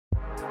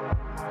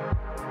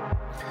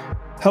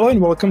Hello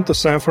and welcome to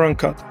Semaphore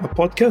Uncut, a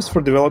podcast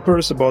for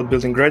developers about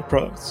building great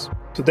products.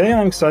 Today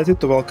I'm excited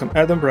to welcome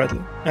Adam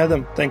Bradley.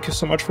 Adam, thank you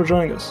so much for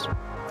joining us.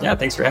 Yeah,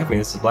 thanks for having me.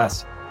 This is a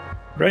blast.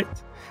 Great.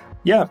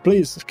 Yeah,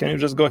 please, can you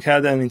just go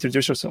ahead and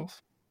introduce yourself?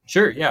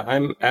 Sure. Yeah,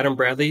 I'm Adam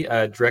Bradley,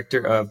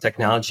 Director of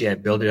Technology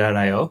at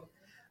Builder.io.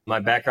 My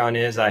background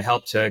is I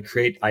helped to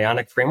create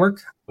Ionic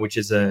Framework, which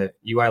is a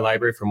UI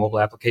library for mobile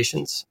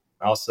applications.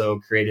 I also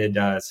created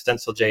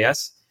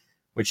Stencil.js,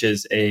 which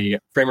is a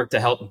framework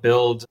to help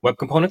build web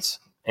components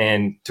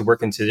and to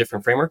work into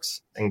different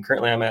frameworks. And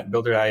currently I'm at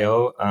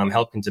Builder.io,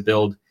 helping to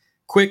build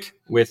Quick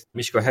with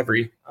Michiko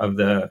Hevery of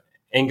the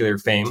Angular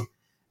fame.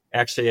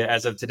 Actually,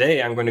 as of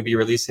today, I'm going to be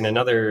releasing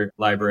another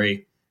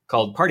library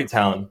called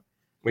PartyTown,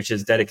 which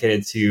is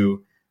dedicated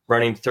to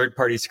running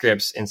third-party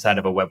scripts inside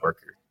of a web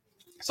worker.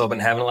 So I've been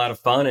having a lot of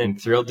fun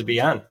and thrilled to be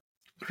on.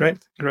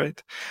 Great.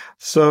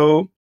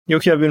 So you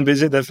have been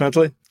busy,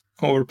 definitely,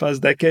 over the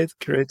past decade,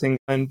 creating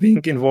and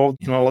being involved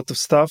in a lot of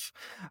stuff.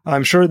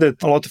 I'm sure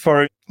that a lot of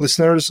our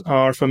listeners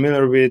are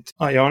familiar with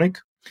Ionic,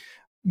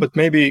 but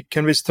maybe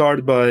can we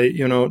start by,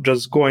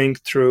 just going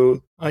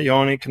through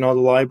Ionic and all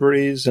the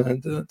libraries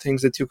and the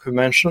things that you have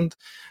mentioned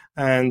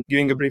and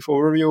giving a brief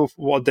overview of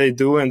what they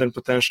do, and then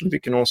potentially we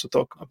can also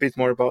talk a bit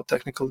more about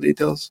technical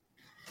details.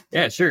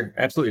 Yeah, sure.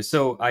 Absolutely.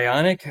 So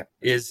Ionic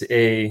is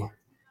a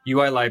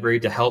UI library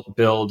to help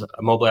build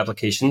mobile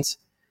applications,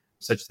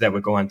 such that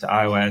would go onto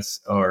iOS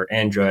or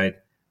Android,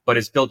 but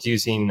it's built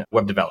using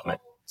web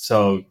development.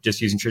 So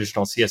just using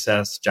traditional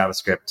CSS,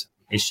 JavaScript,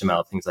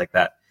 HTML, things like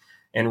that.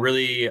 And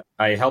really,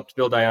 I helped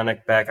build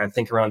Ionic back, I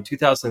think around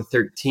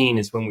 2013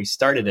 is when we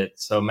started it.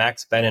 So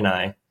Max Ben and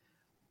I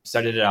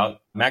started it out.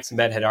 Max and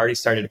Ben had already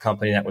started a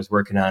company that was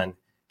working on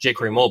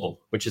jQuery Mobile,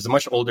 which is a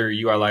much older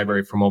UI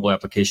library for mobile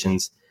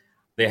applications.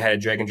 They had a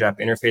drag and drop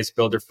interface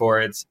builder for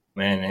it,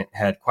 and it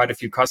had quite a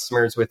few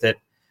customers with it.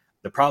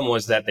 The problem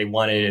was that they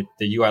wanted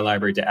the UI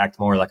library to act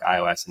more like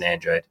iOS and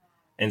Android.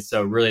 And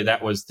so really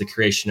that was the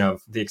creation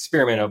of the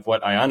experiment of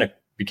what Ionic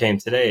became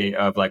today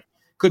of like,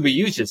 could we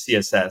use just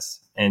CSS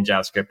and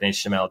JavaScript and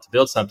HTML to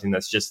build something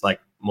that's just like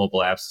mobile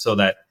apps so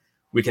that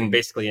we can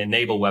basically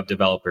enable web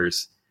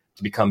developers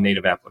to become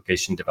native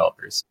application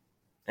developers.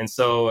 And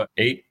so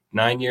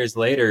 8-9 years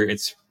later,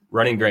 it's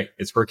running great.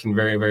 It's working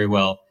very, very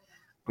well.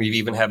 We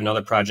even have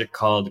another project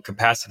called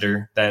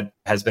Capacitor that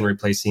has been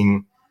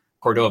replacing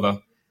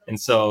Cordova. And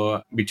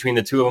so between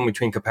the two of them,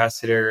 between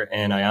Capacitor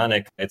and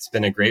Ionic, it's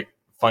been a great,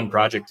 fun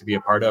project to be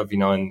a part of,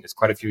 and there's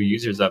quite a few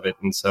users of it.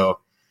 And so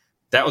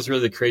that was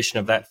really the creation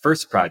of that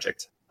first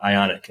project,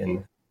 Ionic.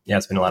 And yeah,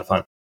 it's been a lot of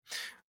fun.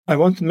 I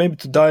want maybe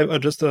to dive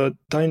just a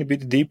tiny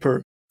bit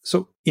deeper.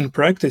 So in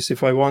practice,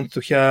 if I want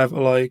to have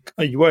like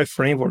a UI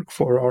framework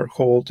for our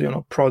whole,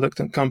 product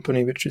and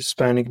company, which is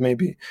spanning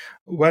maybe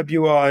web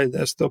UI,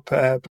 desktop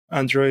app,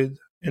 Android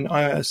and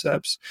iOS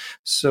apps.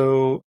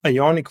 So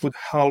Ionic would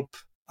help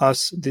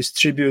us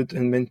distribute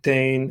and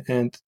maintain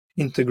and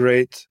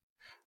integrate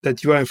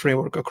that UI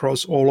framework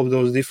across all of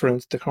those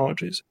different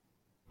technologies.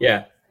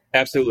 Yeah,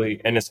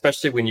 absolutely. And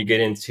especially when you get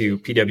into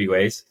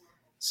PWAs,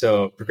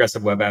 so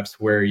progressive web apps,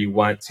 where you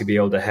want to be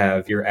able to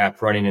have your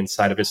app running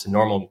inside of just a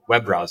normal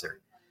web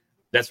browser.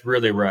 That's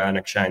really where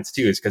Ionic shines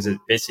too, is because it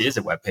basically is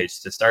a web page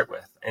to start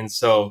with. And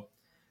so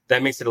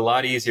that makes it a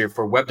lot easier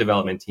for web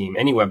development team,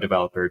 any web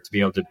developer, to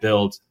be able to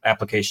build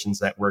applications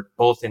that work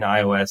both in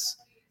iOS,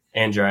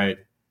 Android,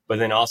 but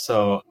then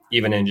also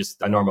even in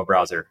just a normal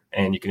browser.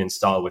 And you can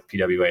install with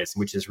PWAs,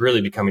 which is really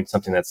becoming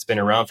something that's been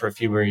around for a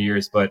few more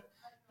years, but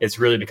it's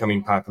really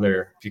becoming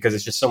popular because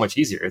it's just so much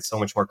easier. It's so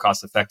much more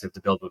cost effective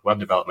to build with web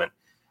development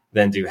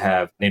than to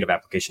have native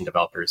application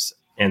developers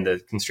and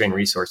the constrained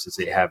resources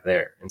that you have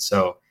there. And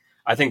so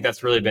I think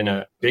that's really been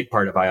a big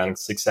part of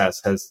Ionic's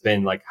success, has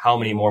been like how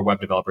many more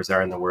web developers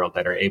are in the world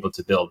that are able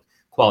to build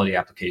quality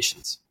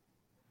applications.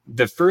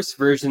 The first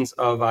versions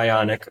of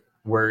Ionic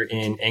were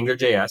in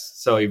AngularJS.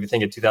 So if you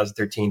think of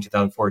 2013,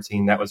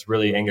 2014, that was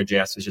really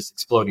AngularJS was just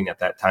exploding at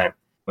that time.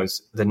 It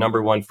was the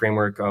number one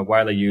framework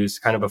widely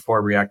used, kind of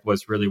before React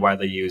was really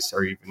widely used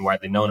or even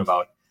widely known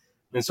about.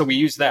 And so we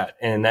used that,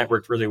 and that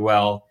worked really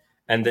well.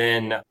 And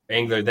then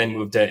Angular then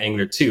moved to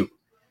Angular 2.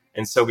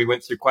 And so we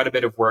went through quite a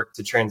bit of work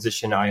to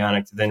transition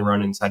Ionic to then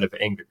run inside of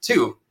Angular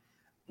 2,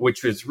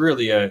 which was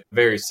really a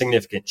very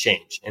significant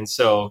change. And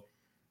so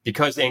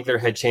because Angular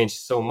had changed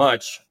so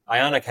much,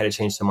 Ionic had to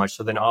change so much.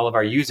 So then all of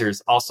our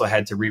users also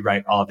had to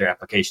rewrite all of their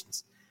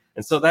applications.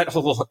 And so that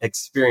whole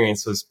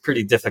experience was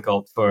pretty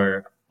difficult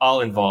for all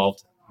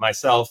involved.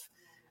 Myself,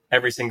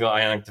 every single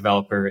Ionic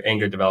developer,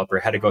 Angular developer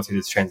had to go through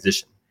this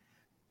transition.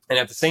 And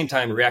at the same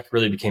time, React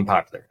really became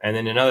popular. And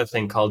then another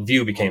thing called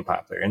Vue became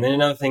popular. And then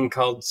another thing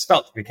called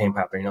Svelte became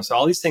popular. So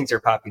all these things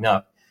are popping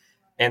up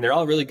and they're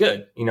all really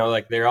good.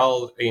 They're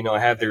all,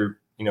 have their,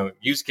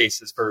 use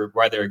cases for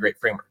why they're a great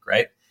framework,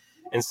 right?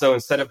 And so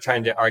instead of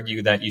trying to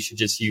argue that you should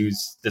just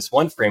use this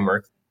one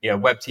framework,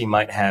 web team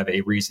might have a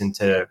reason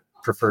to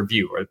prefer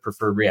Vue or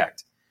prefer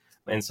React.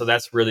 And so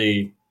that's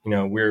really,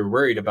 we're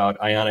worried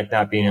about Ionic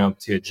not being able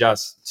to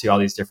adjust to all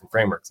these different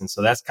frameworks. And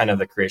so that's kind of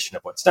the creation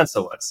of what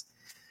Stencil was,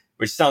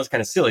 which sounds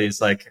kind of silly. It's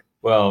like,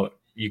 well,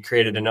 you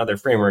created another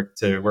framework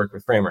to work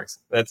with frameworks.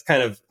 That's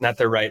kind of not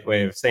the right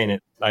way of saying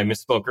it. I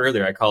misspoke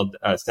earlier. I called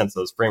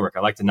Stencil as framework. I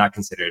like to not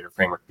consider it a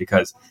framework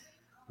because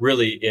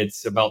really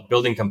it's about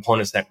building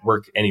components that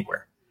work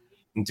anywhere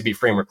and to be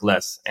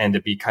framework-less and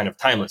to be kind of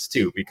timeless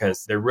too,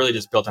 because they're really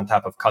just built on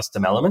top of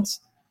custom elements.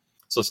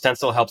 So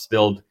Stencil helps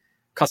build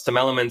custom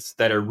elements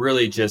that are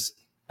really just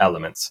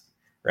elements,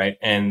 right?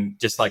 And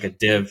just like a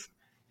div,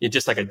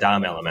 just like a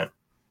DOM element.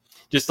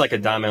 Just like a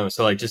DOM element.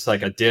 So just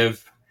like a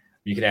div,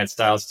 you can add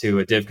styles to.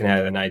 A div can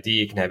have an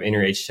ID, it can have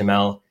inner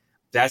HTML.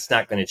 That's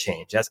not going to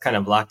change. That's kind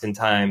of locked in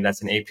time.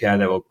 That's an API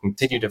that will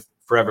continue to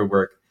forever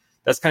work.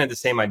 That's kind of the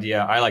same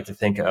idea I like to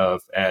think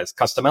of as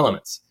custom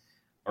elements,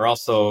 or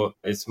also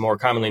it's more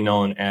commonly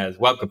known as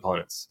web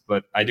components.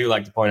 But I do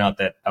like to point out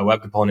that a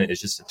web component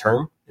is just a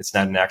term. It's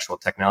not an actual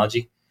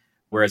technology.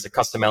 Whereas a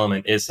custom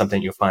element is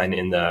something you'll find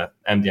in the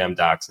MDM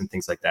docs and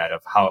things like that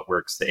of how it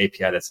works, the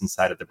API that's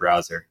inside of the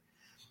browser.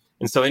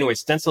 And so anyway,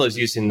 Stencil is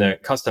using the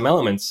custom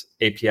elements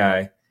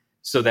API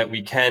so that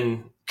we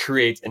can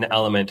create an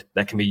element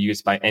that can be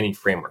used by any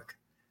framework.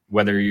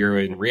 Whether you're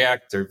in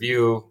React or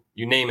Vue,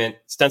 you name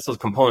it, Stencil's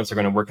components are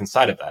going to work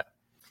inside of that.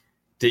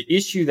 The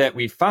issue that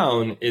we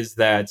found is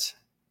that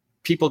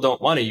people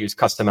don't want to use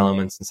custom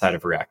elements inside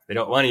of React. They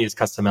don't want to use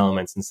custom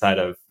elements inside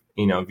of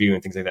Vue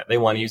and things like that. They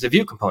want to use a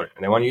Vue component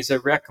and they want to use a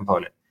React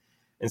component.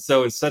 And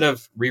so instead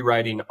of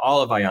rewriting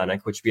all of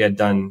Ionic, which we had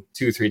done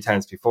 2-3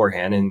 times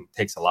beforehand and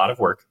takes a lot of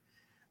work,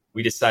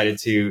 we decided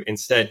to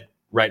instead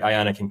write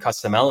Ionic in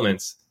custom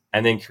elements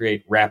and then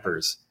create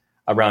wrappers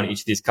around each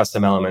of these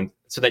custom elements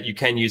so that you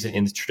can use it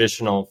in the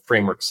traditional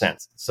framework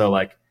sense. So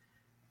like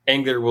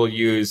Angular will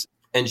use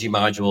ng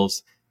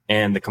modules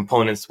and the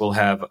components will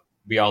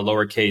be all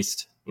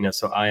lowercase,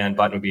 so ion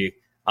button would be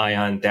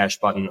ion dash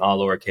button, all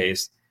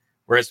lowercase.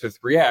 Whereas with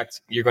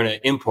React, you're going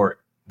to import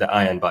the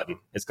ion button.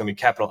 It's going to be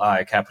capital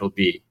I, capital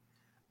B.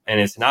 And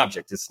it's an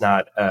object. It's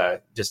not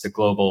just a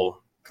global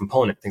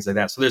component, things like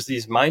that. So there's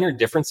these minor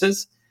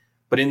differences,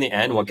 but in the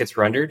end, what gets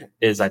rendered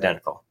is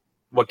identical.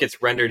 What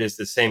gets rendered is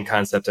the same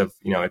concept of,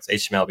 it's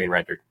HTML being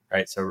rendered,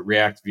 right? So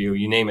React, Vue,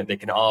 you name it, they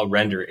can all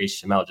render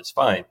HTML just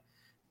fine.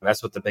 And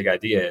that's what the big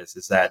idea is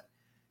that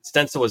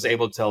Stencil was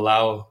able to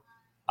allow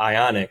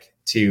Ionic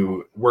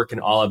to work in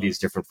all of these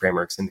different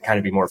frameworks and kind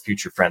of be more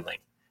future friendly.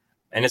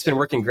 And it's been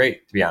working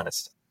great, to be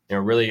honest.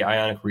 Really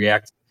Ionic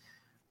React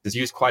is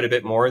used quite a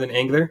bit more than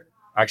Angular.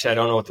 Actually, I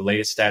don't know what the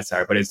latest stats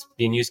are, but it's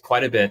being used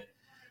quite a bit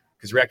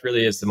because React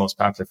really is the most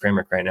popular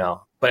framework right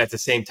now. But at the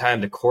same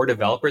time, the core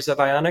developers of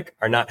Ionic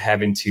are not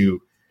having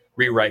to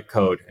rewrite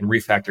code and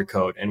refactor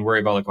code and worry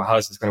about how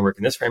is this going to work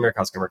in this framework?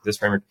 How's it going to work in this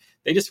framework?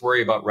 They just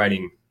worry about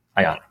writing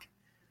Ionic.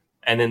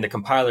 And then the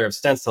compiler of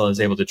Stencil is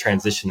able to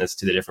transition this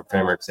to the different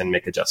frameworks and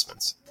make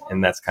adjustments.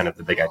 And that's kind of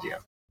the big idea.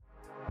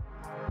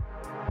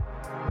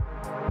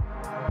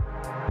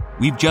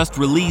 We've just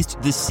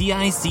released the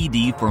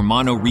CI/CD for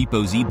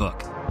MonoRepos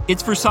ebook.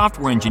 It's for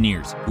software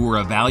engineers who are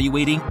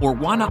evaluating or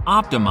want to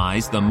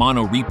optimize the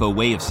monorepo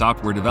way of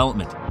software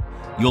development.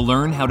 You'll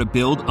learn how to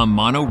build a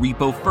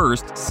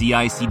monorepo-first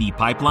CI/CD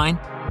pipeline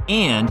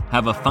and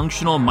have a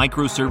functional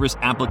microservice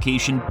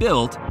application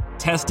built,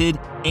 tested,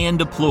 and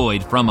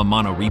deployed from a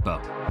monorepo.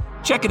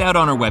 Check it out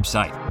on our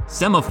website,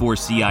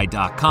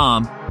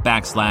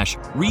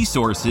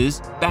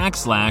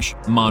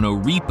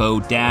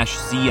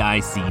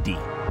 semaphoreci.com/resources/monorepo-CI/CD.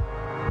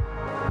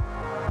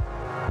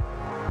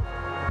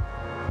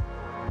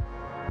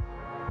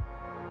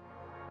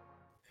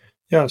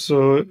 Yeah,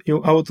 so you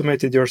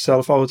automated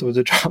yourself out of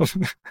the job.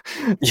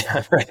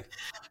 Yeah, right.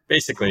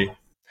 Basically.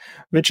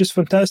 Which is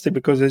fantastic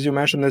because, as you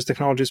mentioned, as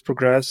technologies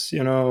progress,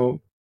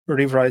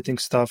 rewriting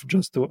stuff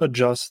just to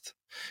adjust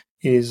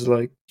is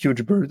like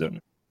huge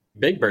burden.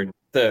 Big burden.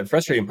 The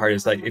frustrating part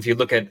is if you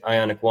look at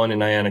Ionic 1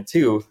 and Ionic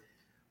 2,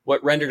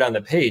 what rendered on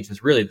the page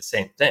was really the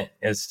same thing.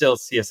 It was still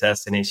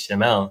CSS and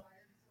HTML,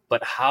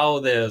 but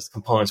how those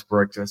components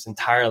worked was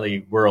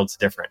entirely worlds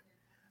different.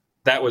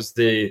 That was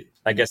the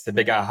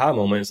big aha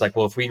moment. It's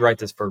if we write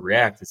this for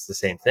React, it's the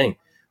same thing.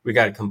 We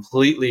got to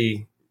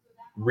completely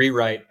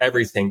rewrite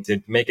everything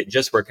to make it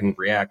just work in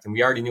React. And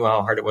we already knew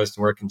how hard it was to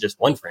work in just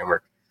one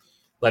framework,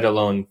 let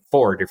alone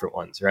 4 different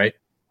ones, right?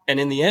 And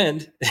in the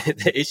end,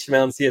 the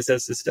HTML and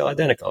CSS is still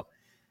identical.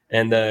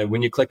 And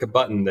when you click a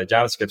button, the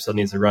JavaScript still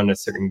needs to run a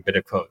certain bit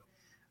of code.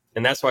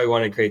 And that's why we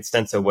wanted to create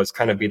Stencil, was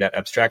kind of be that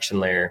abstraction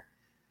layer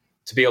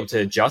to be able to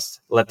adjust,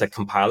 let the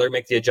compiler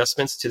make the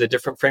adjustments to the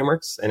different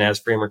frameworks. And as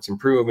frameworks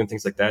improve and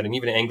things like that, and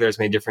even Angular has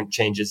made different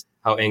changes,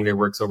 how Angular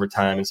works over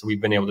time. And so we've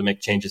been able to make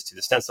changes to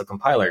the Stencil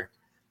compiler.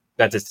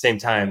 But at the same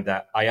time,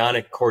 that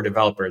Ionic core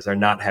developers are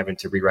not having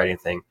to rewrite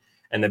anything.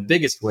 And the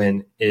biggest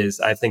win is,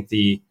 I think,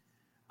 the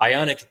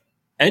Ionic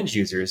end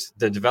users,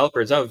 the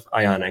developers of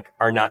Ionic,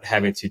 are not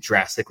having to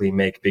drastically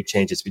make big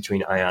changes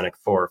between Ionic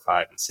 4,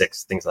 5, and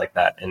 6, things like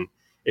that. And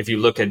if you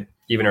look at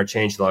even our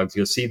change logs,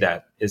 you'll see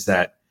that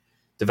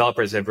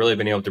developers have really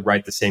been able to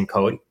write the same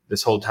code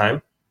this whole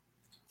time,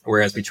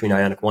 whereas between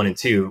Ionic 1 and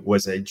 2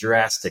 was a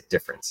drastic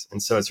difference.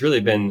 And so it's really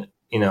been,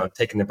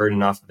 taking the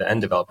burden off of the end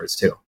developers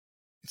too.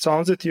 It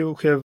sounds that you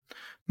have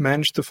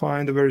managed to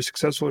find a very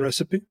successful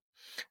recipe.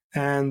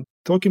 And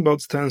talking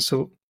about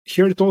Stencil,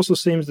 here it also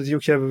seems that you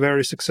have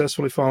very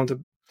successfully found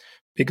the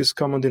biggest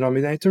common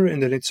denominator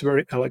and that it's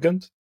very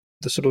elegant,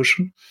 the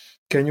solution.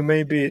 Can you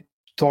maybe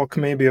talk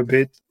a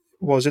bit?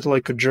 Was it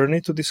like a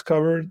journey to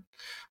discover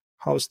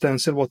how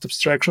Stencil, what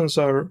abstractions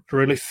are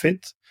really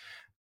fit?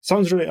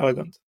 Sounds really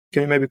elegant.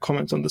 Can you maybe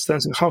comment on the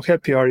Stencil? How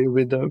happy are you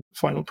with the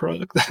final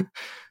product?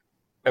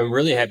 I'm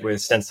really happy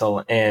with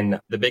Stencil. And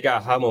the big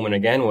aha moment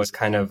again was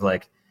kind of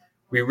like,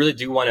 we really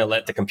do want to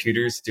let the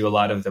computers do a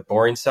lot of the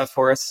boring stuff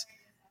for us.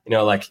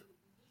 Like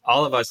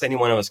all of us, any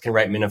one of us can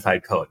write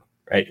minified code,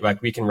 right?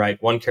 Like we can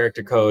write one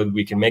character code.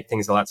 We can make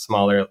things a lot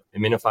smaller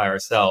and minify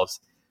ourselves,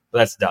 but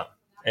that's dumb.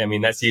 I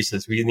mean, that's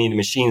useless. We need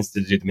machines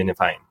to do the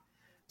minifying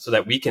so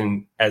that we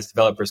can, as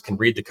developers, can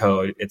read the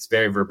code. It's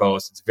very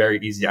verbose. It's very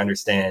easy to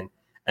understand.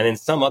 And then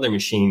some other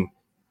machine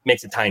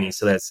makes it tiny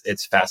so that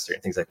it's faster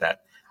and things like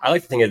that. I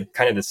like to think of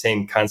kind of the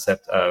same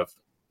concept of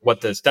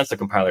what the Stencil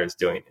compiler is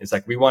doing. It's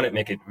like we want to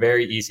make it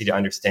very easy to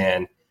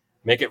understand,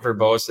 make it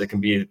verbose so it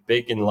can be as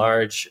big and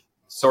large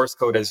source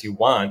code as you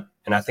want.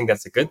 And I think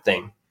that's a good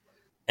thing.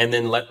 And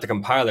then let the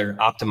compiler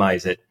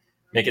optimize it,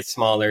 make it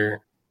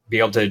smaller, be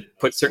able to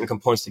put certain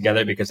components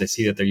together because they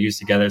see that they're used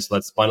together. So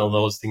let's bundle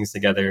those things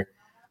together,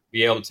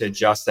 be able to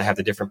adjust to have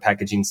the different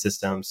packaging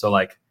systems. So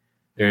like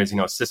there's,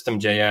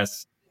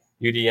 System.js,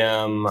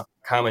 UDM,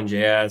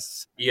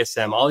 CommonJS,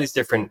 ESM, all these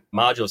different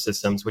module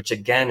systems, which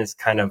again is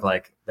kind of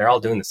like, they're all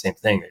doing the same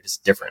thing. They're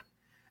just different.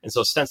 And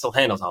so Stencil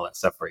handles all that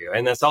stuff for you.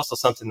 And that's also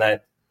something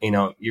that,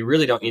 you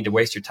really don't need to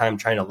waste your time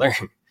trying to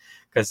learn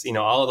because,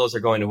 all of those are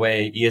going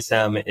away.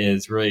 ESM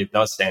is really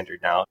the standard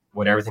now,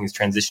 what everything is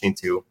transitioning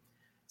to.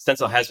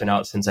 Stencil has been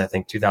out since I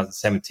think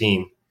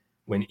 2017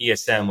 when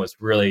ESM was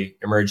really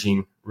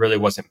emerging, really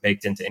wasn't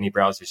baked into any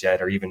browsers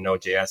yet or even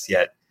Node.js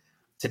yet.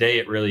 Today,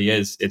 it really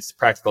is. It's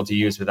practical to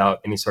use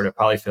without any sort of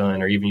polyfilling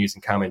or even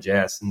using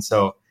CommonJS. And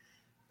so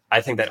I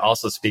think that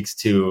also speaks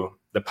to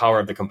the power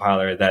of the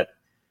compiler that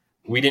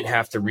we didn't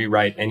have to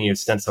rewrite any of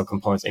Stencil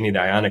components, any of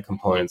the Ionic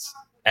components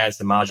as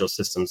the module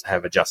systems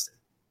have adjusted.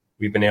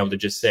 We've been able to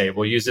just say,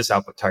 we'll use this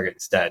output target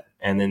instead.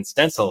 And then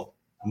Stencil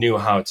knew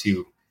how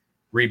to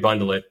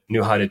rebundle it,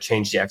 knew how to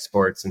change the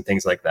exports and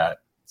things like that.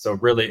 So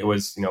really it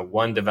was,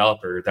 one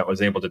developer that was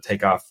able to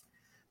take off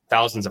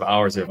thousands of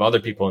hours of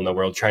other people in the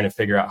world trying to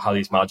figure out how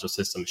these module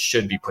systems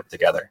should be put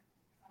together.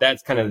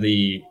 That's kind of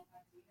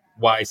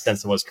why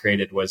Stencil was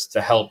created, was to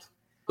help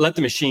let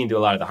the machine do a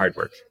lot of the hard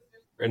work,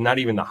 or not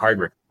even the hard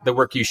work, the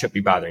work you should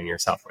be bothering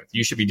yourself with.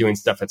 You should be doing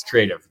stuff that's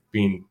creative,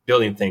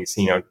 building things,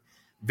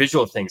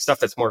 visual things, stuff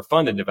that's more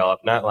fun to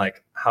develop, not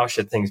like how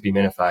should things be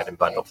minified and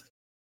bundled.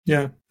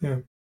 Yeah.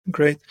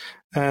 Great.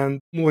 And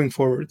moving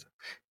forward,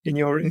 in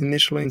your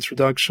initial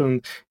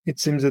introduction, it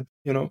seems that,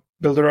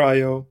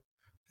 Builder.io,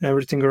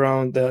 everything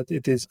around that,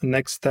 it is a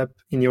next step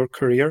in your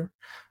career.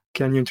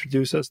 Can you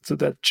introduce us to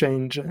that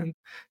change? And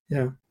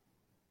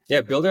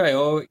Yeah,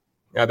 Builder.io,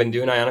 I've been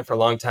doing Ionic for a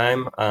long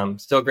time.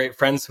 Still great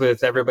friends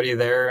with everybody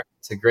there.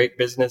 It's a great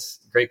business,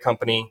 great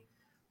company,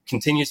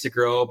 continues to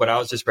grow, but I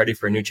was just ready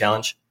for a new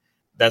challenge.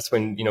 That's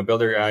when,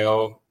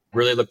 Builder.io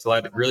really looked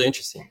really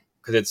interesting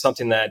because it's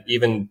something that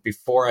even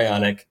before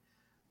Ionic,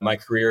 my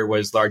career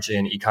was largely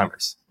in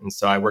e-commerce. And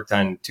so I worked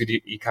on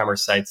 2D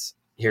e-commerce sites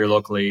here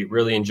locally,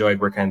 really enjoyed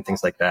working on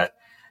things like that.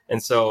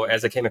 And so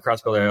as I came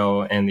across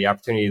Builder.io and the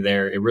opportunity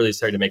there, it really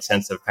started to make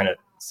sense of kind of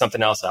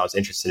something else I was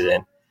interested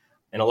in.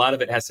 And a lot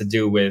of it has to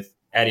do with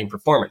adding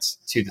performance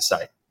to the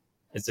site.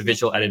 It's a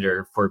visual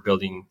editor for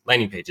building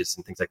landing pages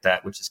and things like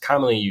that, which is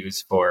commonly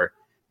used for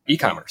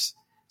e-commerce.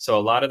 So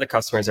a lot of the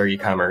customers are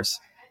e-commerce.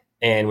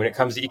 And when it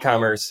comes to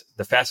e-commerce,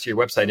 the faster your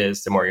website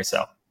is, the more you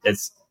sell.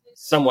 It's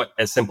somewhat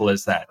as simple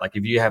as that. Like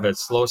if you have a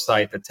slow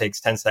site that takes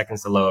 10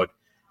 seconds to load,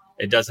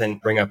 it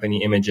doesn't bring up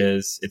any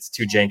images, it's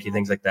too janky,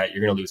 things like that,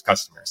 you're going to lose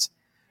customers.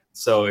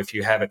 So if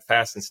you have it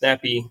fast and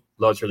snappy,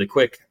 loads really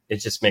quick, it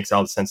just makes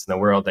all the sense in the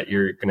world that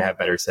you're going to have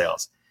better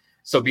sales.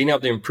 So being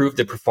able to improve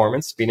the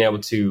performance, being able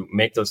to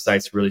make those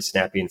sites really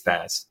snappy and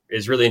fast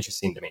is really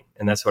interesting to me.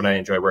 And that's what I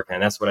enjoy working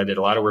on. That's what I did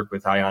a lot of work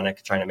with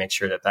Ionic, trying to make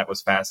sure that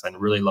was fast on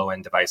really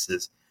low-end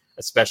devices,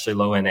 especially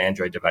low-end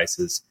Android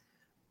devices.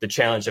 The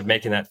challenge of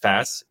making that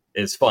fast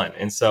is fun.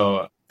 And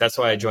so that's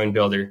why I joined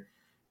Builder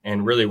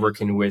and really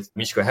working with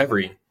Miško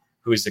Hevery,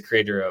 who is the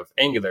creator of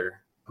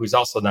Angular, who's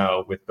also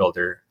now with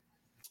Builder.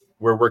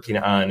 We're working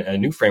on a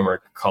new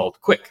framework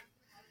called Quick.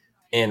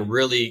 And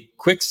really,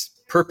 Quick's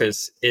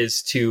purpose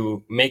is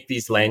to make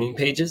these landing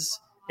pages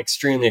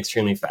extremely,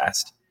 extremely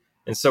fast.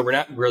 And so we're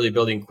not really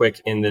building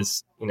Quick in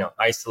this,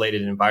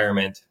 isolated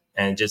environment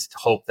and just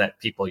hope that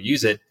people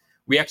use it.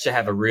 We actually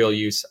have a real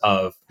use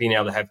of being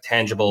able to have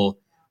tangible,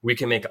 we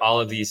can make all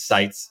of these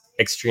sites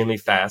extremely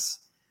fast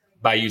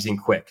by using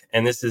Quick.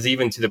 And this is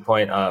even to the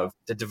point of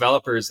the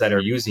developers that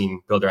are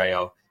using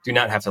Builder.io do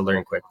not have to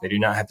learn Quick. They do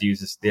not have to use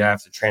this. They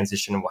have to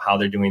transition how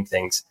they're doing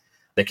things.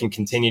 They can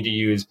continue to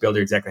use Builder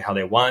exactly how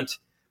they want,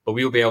 but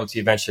we will be able to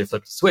eventually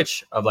flip the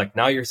switch of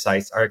now your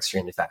sites are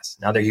extremely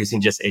fast. Now they're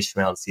using just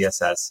HTML and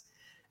CSS.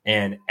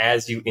 And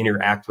as you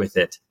interact with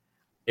it,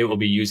 it will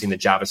be using the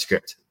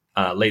JavaScript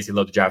lazy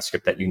load the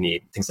JavaScript that you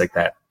need, things like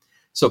that.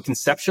 So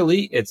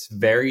conceptually, it's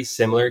very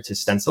similar to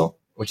Stencil,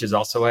 which is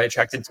also why it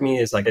attracted to me,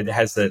 is like it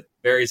has a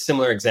very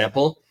similar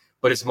example,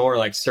 but it's more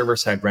like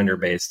server-side render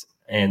based,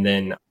 and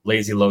then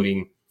lazy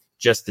loading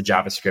just the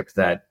JavaScript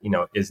that,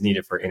 is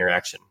needed for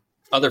interaction.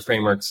 Other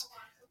frameworks,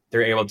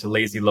 they're able to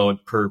lazy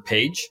load per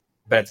page,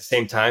 but at the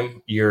same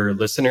time, your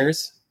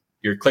listeners,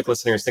 your click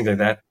listeners, things like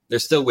that, they're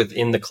still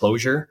within the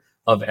closure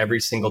of every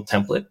single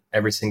template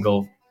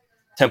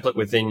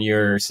within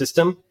your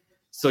system.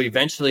 So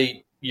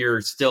eventually,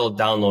 you're still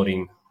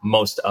downloading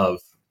most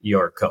of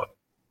your code.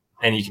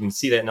 And you can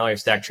see that in all your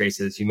stack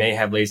traces. You may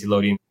have lazy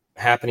loading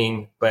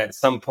happening, but at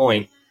some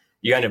point,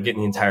 you end up getting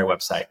the entire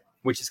website,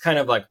 which is kind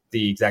of like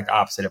the exact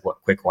opposite of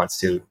what Qwik wants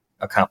to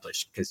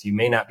accomplish, because you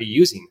may not be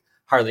using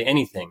hardly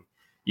anything.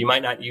 You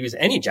might not use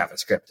any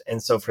JavaScript.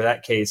 And so for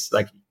that case,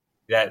 like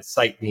that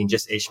site being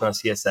just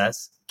HTML,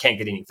 CSS can't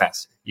get any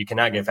faster. You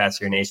cannot get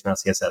faster in HTML,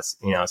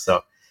 CSS,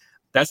 so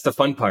that's the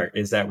fun part,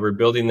 is that we're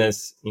building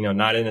this,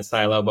 not in a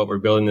silo, but we're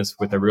building this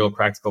with a real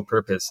practical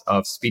purpose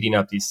of speeding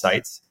up these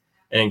sites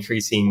and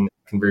increasing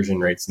conversion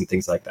rates and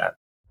things like that.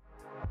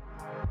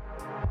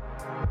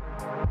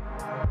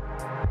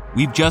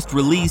 We've just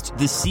released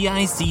the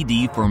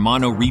CI/CD for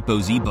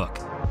MonoRepo's ebook.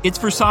 It's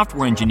for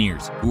software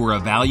engineers who are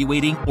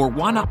evaluating or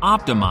want to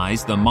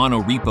optimize the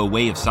MonoRepo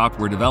way of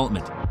software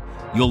development.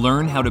 You'll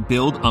learn how to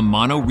build a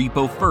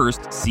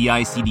MonoRepo-first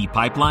CI/CD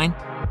pipeline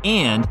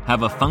and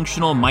have a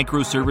functional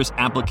microservice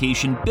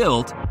application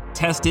built,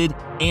 tested,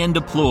 and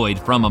deployed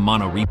from a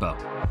monorepo.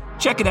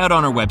 Check it out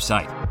on our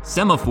website,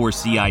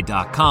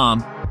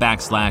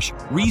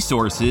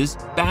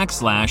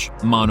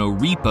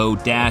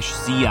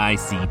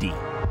 semaphoreci.com/resources/monorepo-CICD.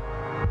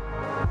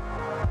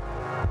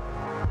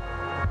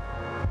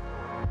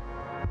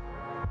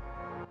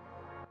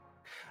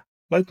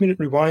 Let me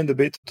rewind a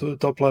bit to the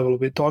top level.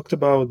 We talked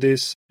about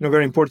this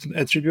very important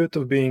attribute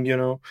of being,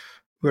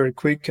 very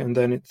quick, and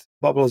then it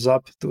bubbles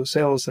up to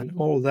sales and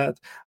all that.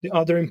 The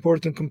other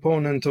important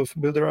component of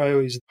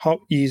Builder.io is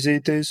how easy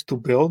it is to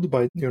build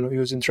by,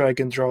 using drag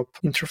and drop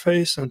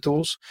interface and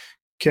tools.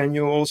 Can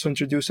you also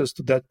introduce us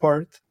to that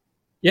part?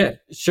 Yeah,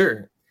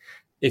 sure.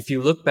 If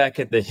you look back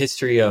at the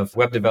history of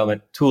web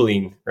development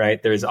tooling,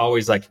 right, there's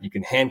always you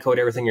can hand code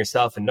everything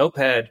yourself in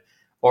Notepad,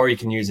 or you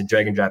can use a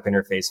drag and drop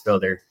interface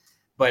builder.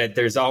 But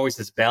there's always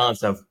this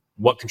balance of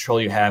what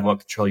control you have and what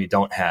control you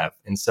don't have.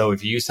 And so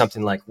if you use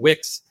something like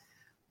Wix,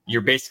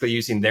 you're basically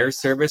using their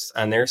service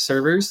on their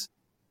servers,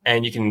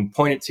 and you can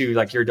point it to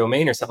your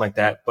domain or something like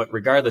that. But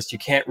regardless, you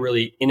can't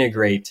really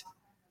integrate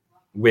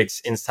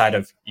Wix inside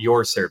of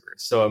your server.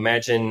 So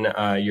imagine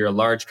you're a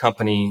large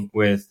company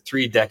with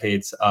 3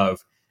 decades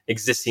of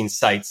existing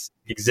sites,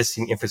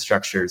 existing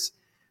infrastructures.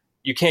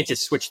 You can't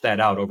just switch that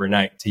out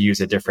overnight to use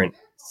a different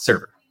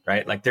server,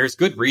 right? There's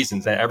good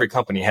reasons that every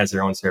company has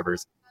their own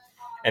servers.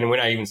 And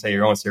when I even say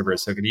your own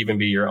servers, so it could even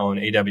be your own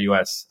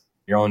AWS,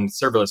 your own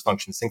serverless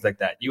functions, things like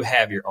that. You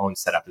have your own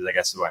setup, I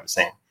guess is what I'm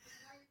saying.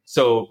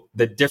 So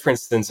the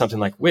difference than something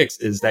like Wix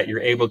is that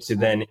you're able to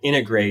then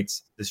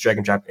integrate this drag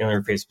and drop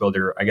interface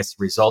builder, I guess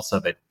the results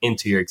of it,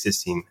 into your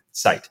existing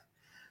site.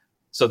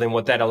 So then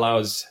what that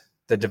allows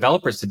the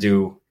developers to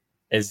do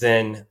is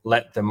then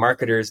let the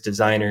marketers,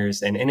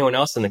 designers, and anyone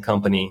else in the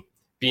company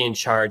be in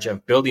charge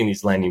of building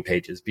these landing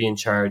pages, be in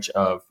charge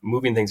of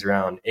moving things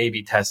around,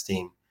 A/B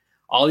testing,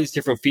 all these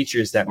different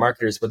features that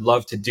marketers would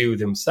love to do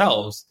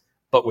themselves,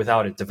 but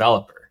without a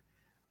developer.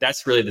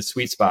 That's really the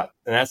sweet spot.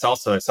 And that's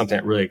also something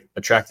that really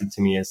attracted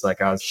to me, is I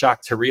was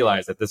shocked to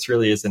realize that this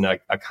really isn't a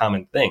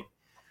common thing.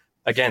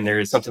 Again, there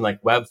is something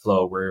like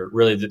Webflow where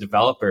really the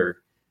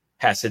developer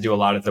has to do a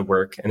lot of the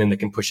work and then they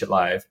can push it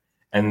live.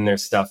 And then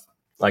there's stuff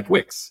like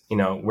Wix,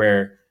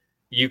 where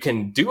you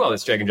can do all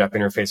this drag and drop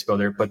interface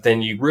builder, but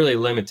then you really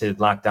limited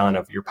lockdown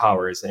of your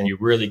powers and you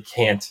really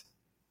can't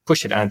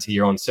push it onto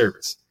your own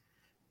servers.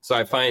 So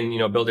I find,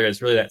 Builder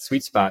is really that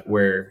sweet spot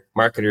where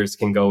marketers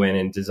can go in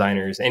and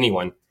designers,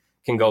 anyone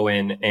can go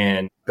in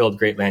and build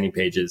great landing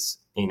pages,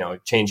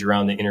 change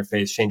around the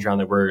interface, change around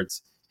the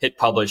words, hit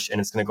publish,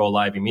 and it's going to go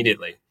live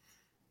immediately.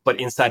 But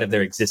inside of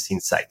their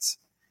existing sites,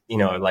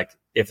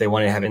 if they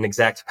want to have an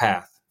exact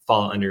path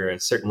fall under a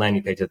certain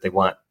landing page that they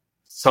want,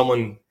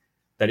 someone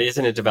that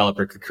isn't a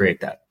developer could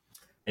create that.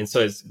 And so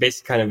it's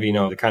basically kind of,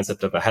 the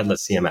concept of a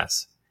headless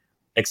CMS,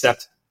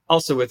 except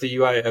also with a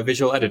UI, a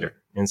visual editor.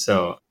 And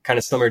so kind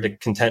of similar to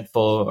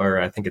Contentful, or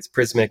I think it's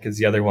Prismic is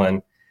the other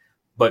one,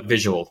 but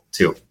visual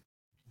too.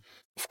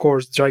 Of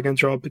course, drag and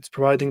drop, it's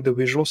providing the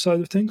visual side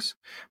of things.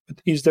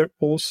 But is there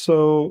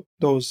also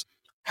those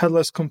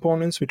headless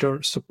components which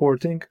are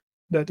supporting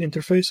that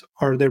interface?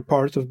 Are they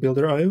part of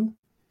Builder.io?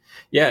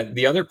 Yeah,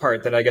 the other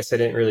part that I guess I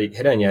didn't really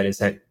hit on yet is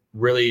that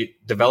really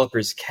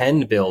developers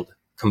can build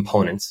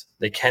components.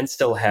 They can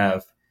still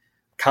have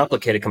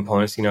complicated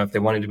components, if they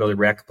wanted to build a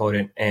React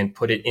component and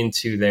put it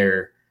into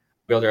their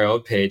Builder.io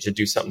page to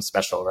do something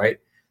special, right?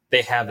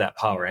 They have that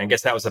power. And I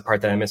guess that was the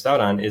part that I missed out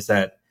on, is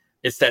that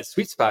it's that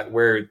sweet spot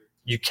where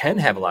you can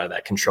have a lot of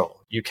that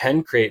control. You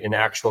can create an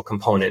actual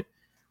component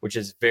which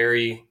is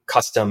very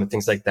custom and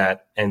things like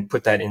that, and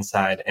put that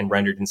inside and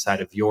rendered inside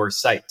of your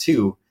site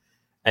too.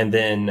 And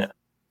then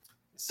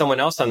someone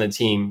else on the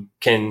team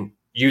can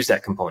use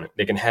that component.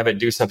 They can have it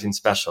do something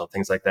special,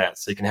 things like that.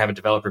 So you can have a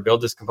developer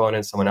build this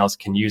component, someone else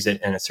can use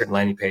it in a certain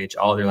landing page,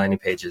 all their landing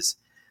pages.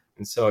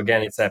 And so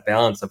again, it's that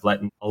balance of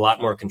letting a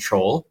lot more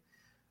control,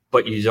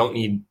 but you don't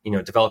need,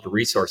 developer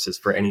resources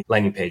for any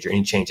landing page or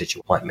any change that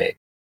you want made.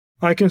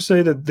 I can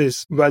say that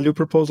this value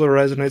proposal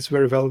resonates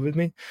very well with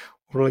me.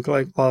 For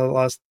like the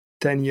last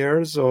 10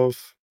 years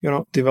of,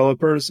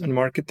 developers and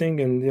marketing,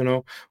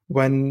 and,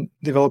 when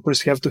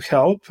developers have to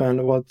help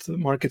and what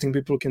marketing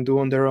people can do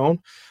on their own.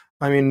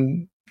 I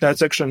mean,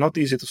 that's actually not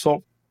easy to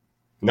solve.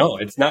 No,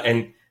 it's not.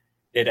 And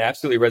it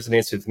absolutely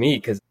resonates with me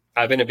because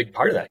I've been a big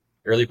part of that.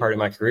 Early part of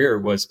my career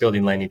was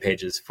building landing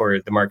pages for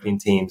the marketing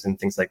teams and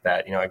things like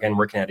that. Again,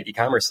 working at an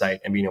e-commerce site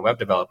and being a web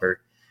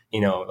developer,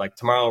 like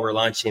tomorrow we're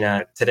launching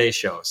a Today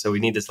Show. So we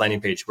need this landing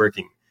page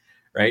working,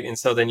 right? And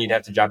so then you'd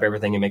have to drop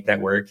everything and make that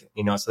work,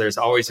 so there's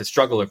always a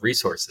struggle of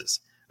resources,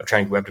 of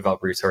trying to get web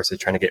developer resources,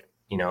 trying to get,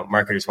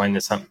 marketers wanting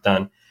this something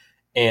done.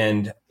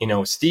 And,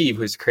 Steve,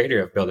 who's the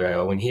creator of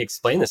Builder.io, when he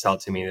explained this all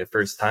to me the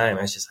first time,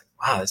 I was just like,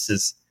 wow,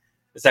 this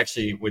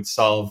actually would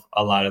solve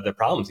a lot of the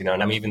problems, and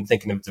I'm even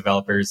thinking of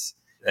developers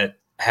that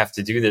have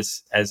to do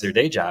this as their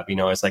day job,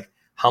 it's like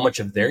how much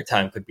of their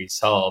time could be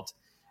solved.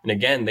 And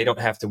again, they don't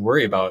have to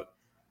worry about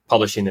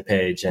publishing the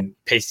page and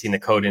pasting the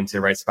code into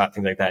the right spot,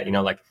 things like that,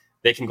 like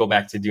they can go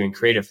back to doing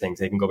creative things.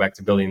 They can go back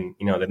to building,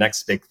 the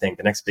next big thing,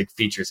 the next big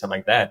feature, something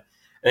like that.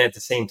 And at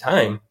the same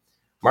time,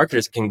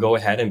 marketers can go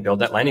ahead and build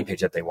that landing page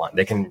that they want.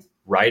 They can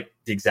write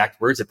the exact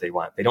words that they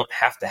want. They don't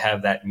have to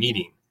have that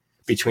meeting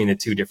between the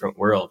two different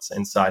worlds.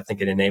 And so I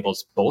think it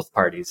enables both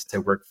parties to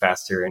work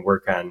faster and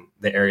work on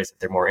the areas that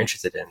they're more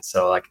interested in.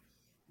 So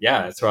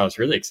that's where I was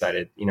really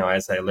excited.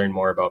 As I learned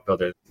more about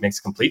Builder, it makes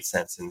complete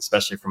sense. And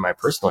especially from my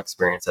personal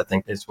experience, I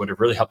think this would have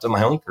really helped in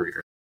my own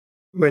career.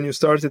 When you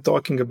started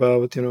talking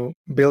about,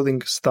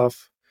 building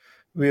stuff,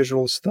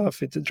 visual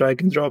stuff, it's a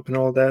drag and drop and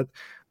all that,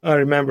 I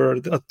remember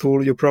a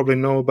tool you probably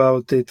know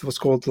about. It was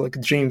called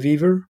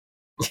Dreamweaver.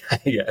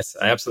 Yes,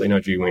 I absolutely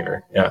know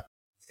Dreamweaver. Yeah.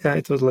 Yeah,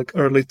 it was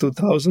early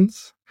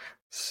 2000s.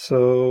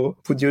 So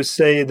would you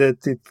say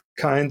that it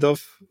kind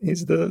of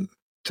is the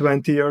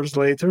 20 years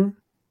later?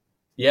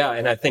 Yeah,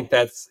 and I think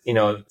that's,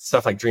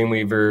 stuff like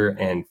Dreamweaver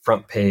and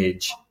Front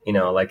Page,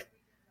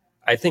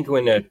 I think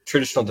when a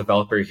traditional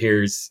developer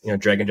hears,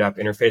 drag and drop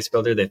interface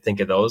builder, they think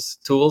of those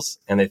tools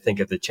and they think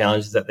of the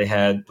challenges that they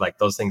had. Like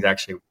those things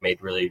actually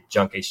made really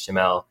junk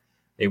HTML.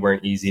 They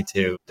weren't easy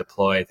to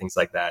deploy, things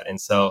like that.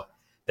 And so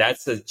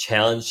that's the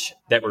challenge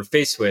that we're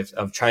faced with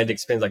of trying to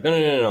explain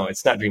no,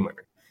 it's not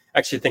Dreamweaver.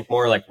 Actually think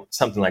more like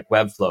something like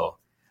Webflow,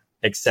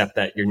 except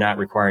that you're not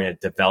requiring a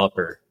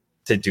developer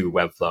to do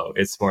Webflow.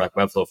 It's more like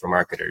Webflow for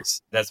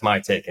marketers. That's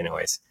my take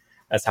anyways.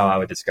 That's how I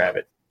would describe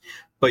it.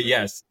 But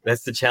yes,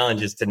 that's the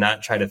challenge, is to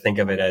not try to think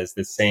of it as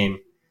the same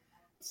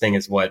thing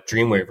as what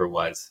Dreamweaver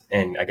was.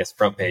 And I guess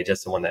Front Page,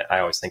 that's the one that I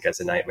always think as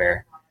a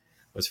nightmare,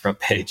 was Front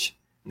Page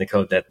and the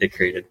code that they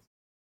created.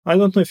 I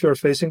don't know if you're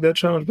facing that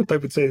challenge, but I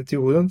would say that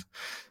you wouldn't,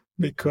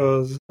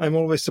 because I'm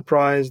always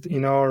surprised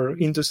in our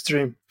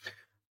industry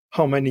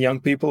how many young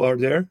people are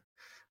there.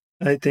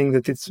 I think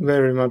that it's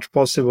very much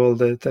possible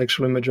that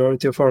actually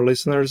majority of our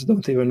listeners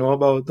don't even know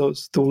about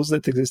those tools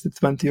that existed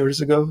 20 years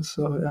ago.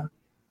 So, yeah.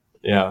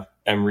 Yeah,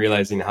 I'm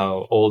realizing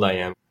how old I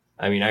am.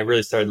 I mean, I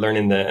really started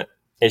learning the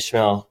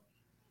HTML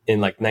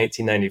in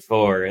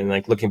 1994, and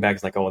looking back,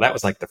 it's that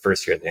was the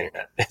first year of the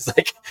internet. It's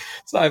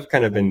so I've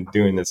kind of been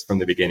doing this from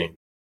the beginning.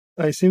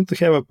 I seem to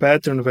have a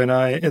pattern when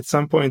I, at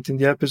some point in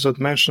the episode,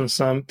 mention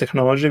some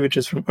technology which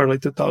is from early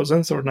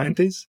 2000s or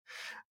 90s.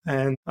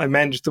 And I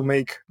managed to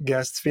make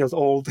guests feel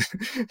old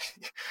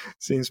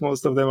since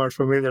most of them are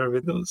familiar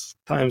with those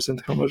times and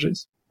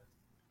technologies.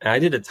 I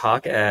did a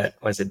talk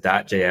at,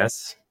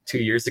 .js 2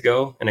 years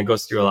ago, and it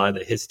goes through a lot of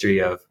the history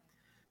of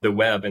the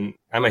web. And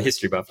I'm a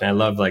history buff, and I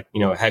love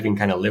having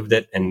kind of lived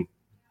it and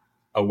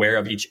aware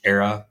of each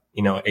era,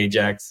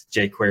 Ajax,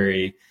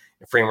 jQuery,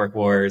 framework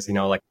wars,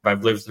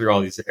 I've lived through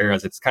all these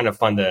eras. It's kind of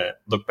fun to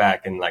look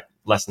back and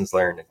lessons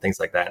learned and things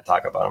like that and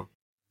talk about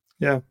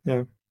them.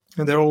 Yeah.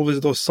 And there are always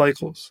those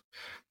cycles.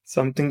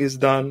 Something is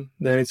done,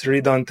 then it's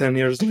redone 10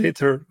 years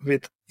later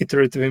with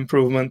iterative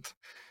improvement,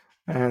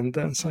 and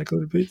then cycle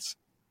repeats.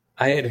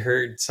 I had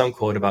heard some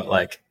quote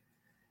about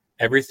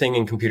everything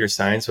in computer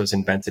science was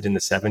invented in the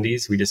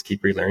 70s. We just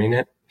keep relearning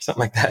it,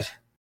 something like that.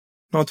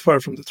 Not far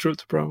from the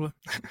truth, probably.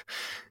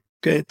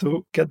 Okay,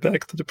 to get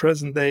back to the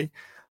present day,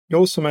 you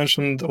also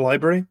mentioned a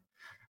library,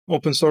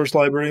 open source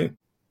library.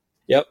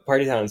 Yep,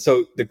 Partytown.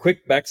 So the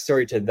quick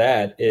backstory to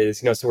that is,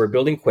 so we're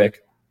building Qwik.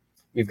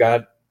 We've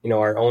got,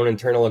 our own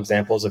internal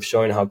examples of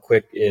showing how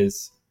Qwik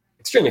is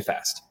extremely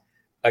fast.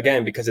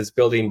 Again, because it's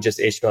building just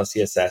HTML,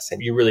 CSS,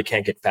 and you really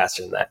can't get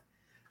faster than that.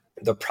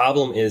 The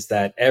problem is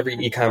that every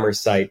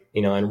e-commerce site,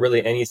 and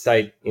really any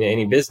site,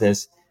 any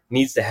business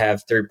needs to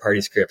have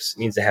third-party scripts,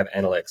 needs to have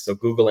analytics. So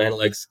Google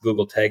Analytics,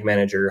 Google Tag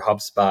Manager,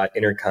 HubSpot,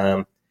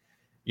 Intercom,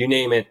 you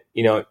name it,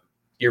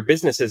 your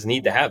businesses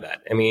need to have that.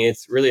 I mean,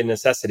 it's really a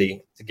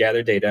necessity to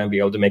gather data and be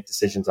able to make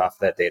decisions off of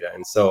that data.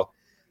 And so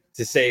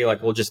to say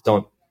like, well, just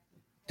don't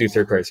do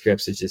third-party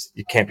scripts, it's just,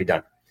 it can't be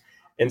done.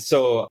 And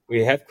so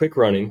we have quick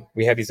running.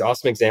 We have these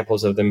awesome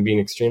examples of them being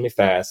extremely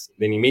fast.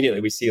 Then immediately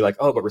we see like,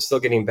 oh, but we're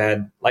still getting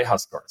bad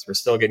Lighthouse scores. We're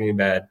still getting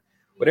bad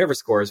whatever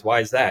scores.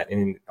 Why is that?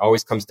 And it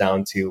always comes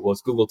down to, well,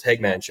 it's Google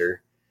Tag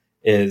Manager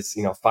is,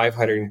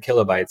 500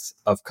 kilobytes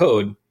of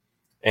code.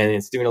 And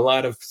it's doing a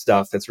lot of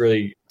stuff that's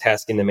really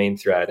tasking the main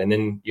thread. And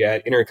then you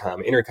add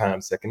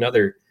Intercom's like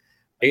another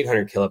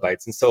 800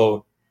 kilobytes. And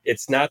so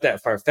it's not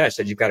that far-fetched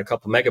that you've got a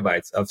couple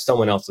megabytes of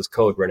someone else's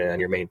code running on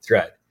your main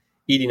thread,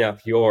 eating up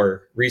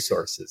your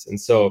resources.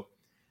 And so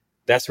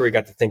that's where we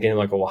got to thinking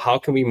like, well, how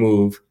can we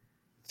move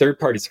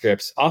third-party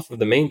scripts off of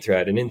the main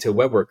thread and into a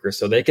web worker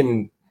so they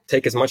can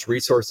take as much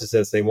resources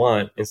as they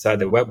want inside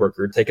the web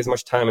worker, take as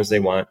much time as they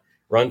want,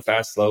 run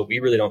fast, slow. We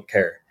really don't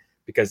care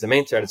because the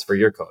main thread is for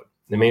your code.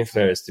 The main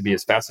thread is to be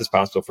as fast as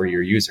possible for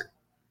your user.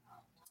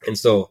 And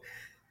so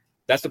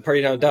that's what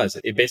Partytown does.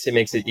 It basically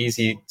makes it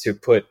easy to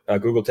put a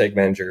Google Tag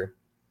Manager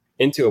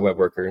into a web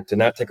worker to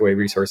not take away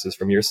resources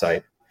from your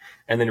site.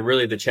 And then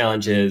really the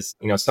challenge is,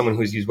 someone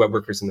who's used web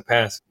workers in the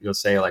past, you'll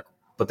say like,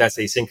 but that's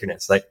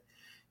asynchronous. Like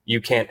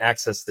you can't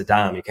access the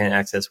DOM, you can't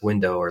access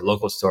window or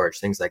local storage,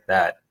 things like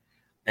that.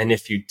 And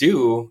if you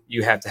do,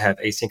 you have to have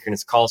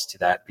asynchronous calls to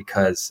that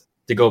because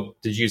to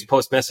use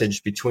post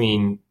message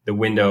between the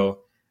window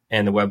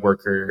and the web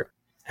worker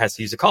has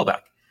to use a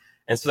callback.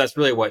 And so that's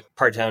really what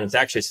Partytown is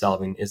actually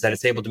solving, is that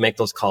it's able to make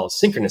those calls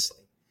synchronously.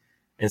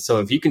 And so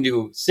if you can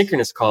do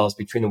synchronous calls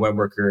between the web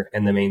worker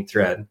and the main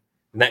thread,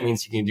 that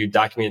means you can do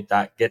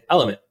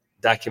document.getElement,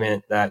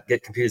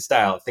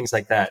 document.getComputed things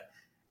like that.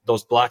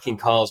 Those blocking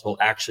calls will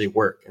actually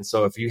work. And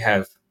so if you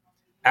have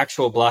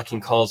actual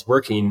blocking calls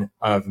working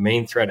of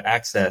main thread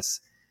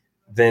access,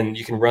 then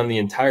you can run the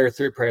entire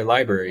third-party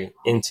library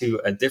into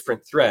a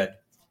different thread.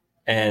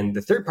 And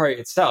the third party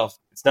itself,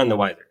 it's none the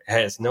wiser. It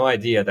has no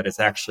idea that it's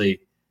actually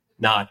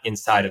not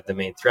inside of the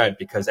main thread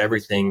because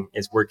everything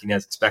is working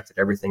as expected.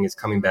 Everything is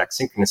coming back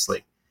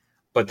synchronously.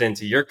 But then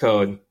to your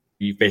code,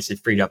 you've basically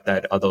freed up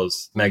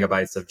those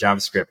megabytes of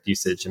JavaScript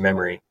usage and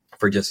memory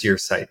for just your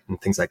site and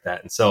things like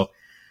that. And so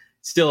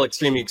still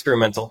extremely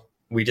experimental.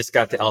 We just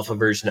got the alpha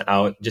version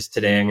out just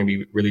today. I'm going to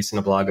be releasing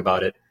a blog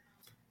about it.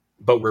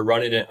 But we're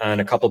running it on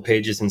a couple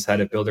pages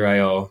inside of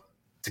Builder.io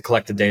to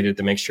collect the data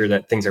to make sure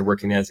that things are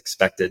working as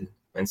expected.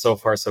 And so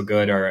far, so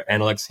good. Our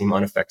analytics seem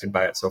unaffected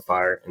by it so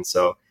far. And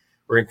so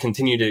we're going to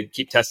continue to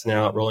keep testing it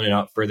out, rolling it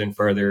out further and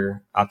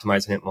further,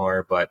 optimizing it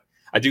more. But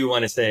I do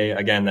want to say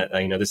again that,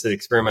 this is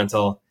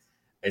experimental.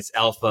 It's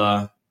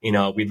alpha.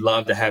 We'd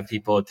love to have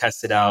people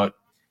test it out,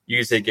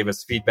 use it, give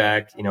us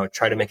feedback,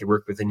 try to make it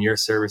work within your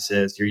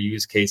services, your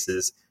use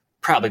cases.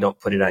 Probably don't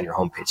put it on your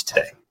homepage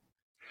today.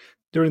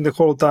 During the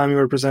whole time you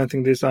were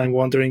presenting this, I'm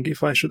wondering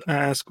if I should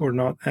ask or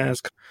not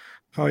ask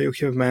how you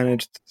have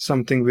managed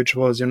something which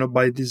was,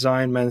 by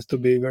design meant to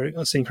be very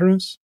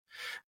asynchronous,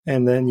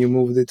 and then you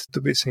moved it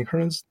to be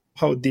synchronous.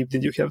 How deep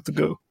did you have to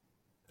go?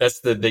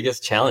 That's the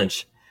biggest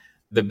challenge.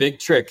 The big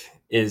trick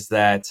is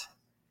that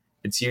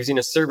it's using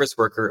a service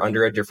worker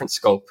under a different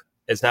scope.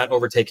 It's not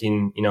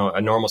overtaking,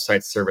 a normal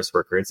site service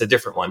worker. It's a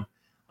different one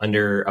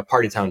under a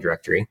Partytown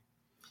directory.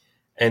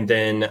 And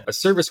then a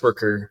service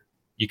worker,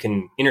 you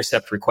can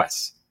intercept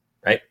requests,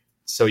 right?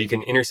 So you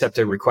can intercept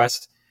a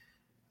request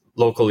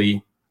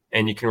locally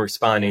and you can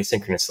respond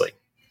asynchronously.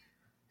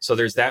 So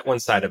there's that one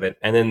side of it.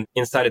 And then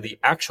inside of the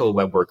actual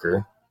web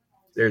worker,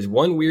 there's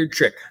one weird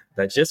trick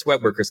that just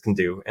web workers can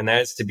do. And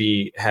that is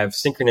to have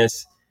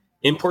synchronous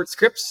import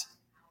scripts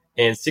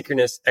and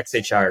synchronous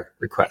XHR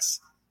requests,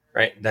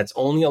 right? That's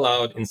only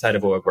allowed inside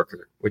of a web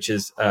worker, which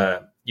is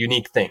a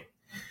unique thing.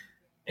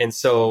 And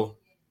so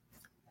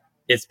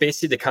it's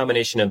basically the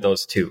combination of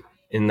those two,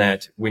 in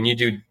that when you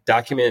do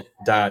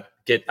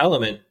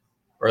document.getElement,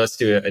 or let's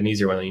do an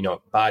easier one,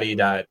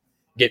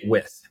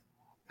 body.getWidth.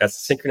 That's a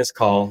synchronous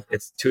call.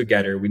 It's to a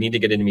getter. We need to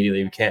get it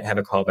immediately. We can't have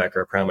a callback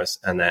or a promise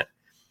on that.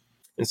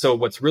 And so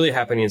what's really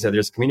happening is that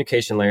there's a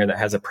communication layer that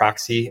has a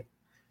proxy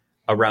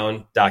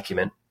around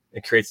document.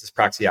 It creates this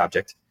proxy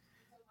object.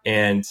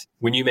 And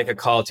when you make a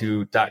call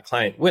to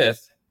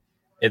 .clientWidth,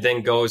 it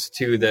then goes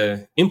to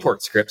the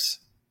import scripts,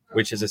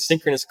 which is a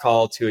synchronous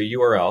call to a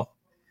URL,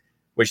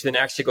 which then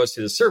actually goes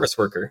to the service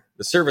worker.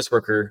 The service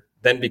worker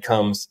then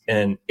becomes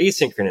an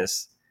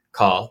asynchronous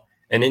call,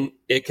 and then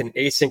it can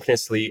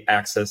asynchronously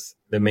access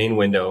the main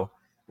window,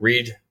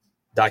 read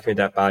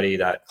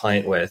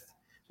document.body.clientWidth,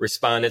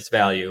 respond its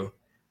value,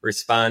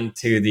 respond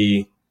to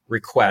the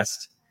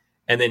request,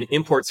 and then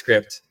import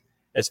script,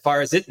 as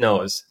far as it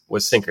knows,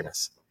 was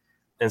synchronous.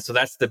 And so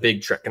that's the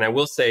big trick. And I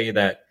will say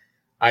that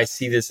I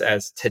see this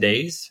as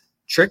today's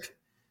trick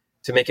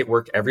to make it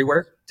work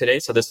everywhere today.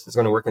 So this is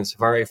going to work in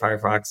Safari,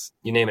 Firefox,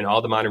 you name it,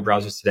 all the modern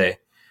browsers today.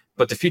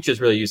 But the future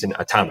is really using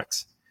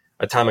Atomics.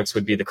 Atomics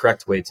would be the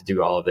correct way to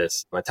do all of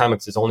this.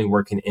 Atomics is only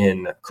working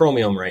in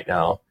Chromium right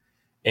now.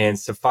 And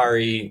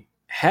Safari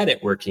had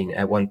it working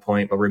at one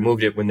point, but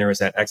removed it when there was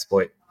that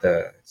exploit,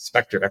 the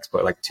Spectre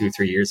exploit, like 2 or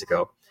 3 years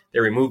ago. They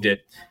removed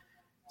it.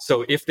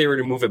 So if they were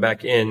to move it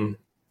back in,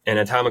 and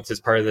Atomics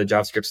is part of the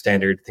JavaScript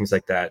standard, things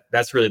like that,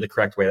 that's really the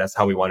correct way. That's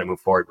how we want to move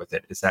forward with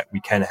it, is that we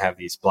can have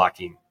these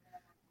blocking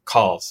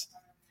calls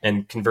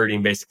and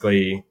converting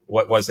basically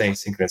what was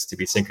asynchronous to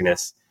be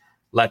synchronous.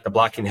 Let the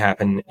blocking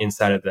happen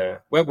inside of the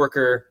web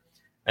worker.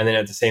 And then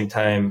at the same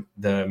time,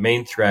 the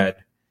main thread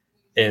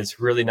is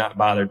really not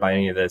bothered by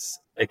any of this.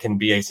 It can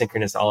be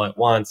asynchronous all at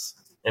once,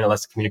 and it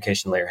lets the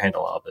communication layer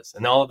handle all of this.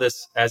 And all of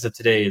this, as of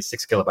today, is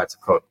 6 kilobytes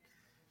of code,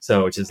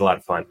 so which is a lot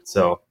of fun.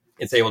 So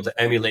it's able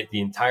to emulate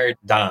the entire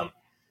DOM,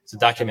 so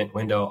document,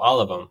 window,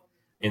 all of them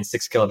in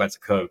 6 kilobytes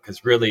of code,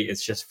 because really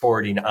it's just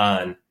forwarding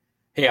on,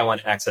 hey, I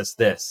want to access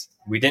this.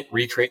 We didn't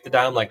recreate the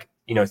DOM like,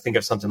 think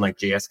of something like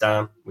JS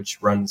DOM,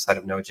 which runs inside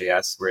of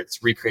Node.js, where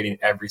it's recreating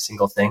every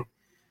single thing.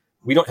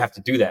 We don't have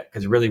to do that,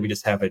 because really we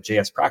just have a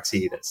JS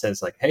proxy that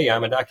says like, hey,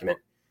 I'm a document.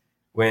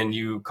 When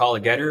you call a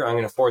getter, I'm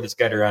going to forward this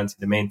getter onto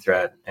the main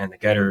thread, and the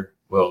getter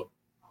will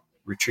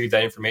retrieve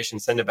that information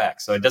and send it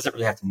back. So it doesn't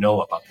really have to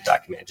know about the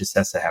document. It just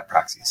has to have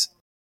proxies.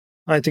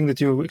 I think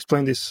that you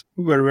explained this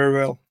very, very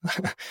well,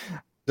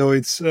 though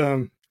it's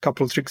a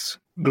couple of tricks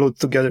glued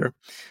together.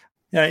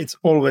 Yeah, it's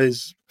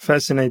always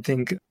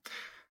fascinating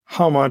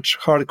how much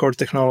hardcore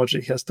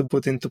technology has to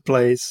put into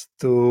place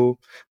to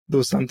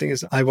do something.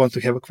 Is I want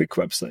to have a quick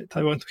website.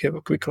 I want to have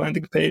a quick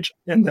landing page.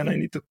 And then I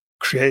need to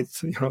create,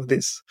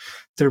 this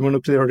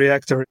thermonuclear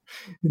reactor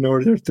in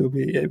order to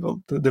be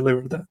able to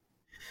deliver that.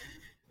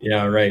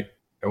 Yeah, right.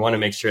 I want to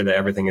make sure that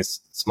everything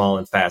is small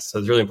and fast. So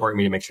it's really important for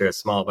me to make sure it's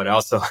small, but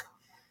also,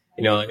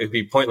 it'd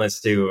be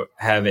pointless to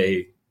have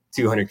a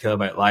 200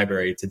 kilobyte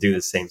library to do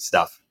the same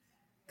stuff,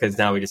 because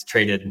now we just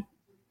traded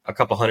a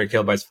couple hundred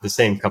kilobytes for the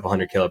same couple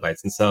hundred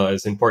kilobytes. And so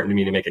it's important to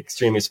me to make it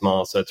extremely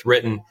small. So it's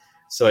written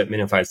so it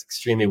minifies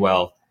extremely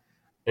well.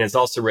 And it's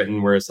also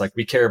written where it's like,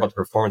 we care about the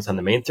performance on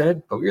the main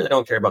thread, but we really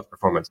don't care about the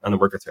performance on the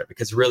worker thread,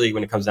 because really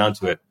when it comes down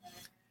to it,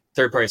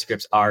 third-party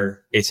scripts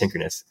are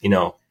asynchronous.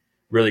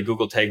 Really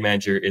Google Tag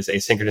Manager is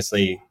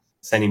asynchronously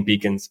sending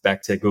beacons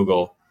back to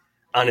Google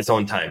on its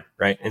own time,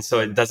 right? And so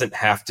it doesn't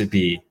have to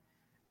be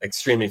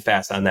extremely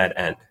fast on that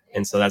end.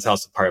 And so that's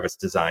also part of its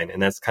design.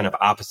 And that's kind of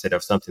opposite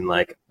of something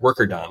like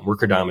Worker DOM.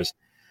 Worker DOM is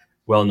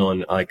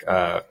well-known, like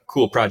a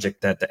cool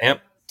project that the AMP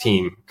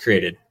team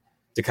created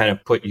to kind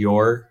of put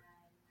your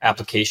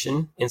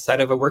application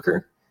inside of a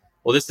worker.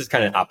 Well, this is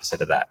kind of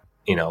opposite of that.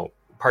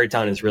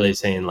 Partytown is really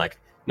saying like,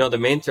 no, the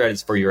main thread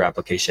is for your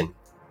application.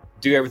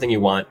 Do everything you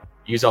want,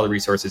 use all the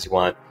resources you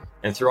want,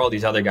 and throw all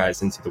these other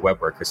guys into the web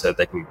worker so that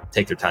they can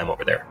take their time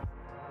over there.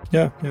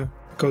 Yeah,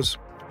 because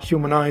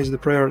human eye is the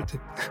priority.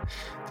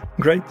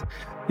 Great.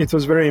 It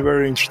was very,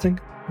 very interesting.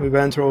 We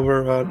went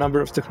over a number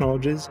of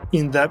technologies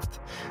in depth.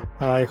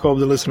 I hope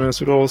the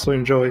listeners will also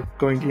enjoy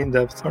going in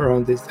depth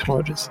around these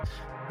technologies.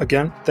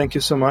 Again, thank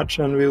you so much.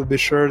 And we'll be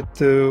sure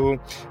to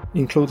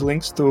include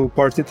links to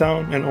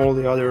Partytown and all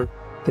the other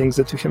things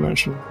that you have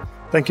mentioned.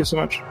 Thank you so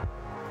much.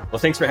 Well,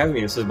 thanks for having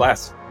me. This was a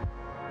blast.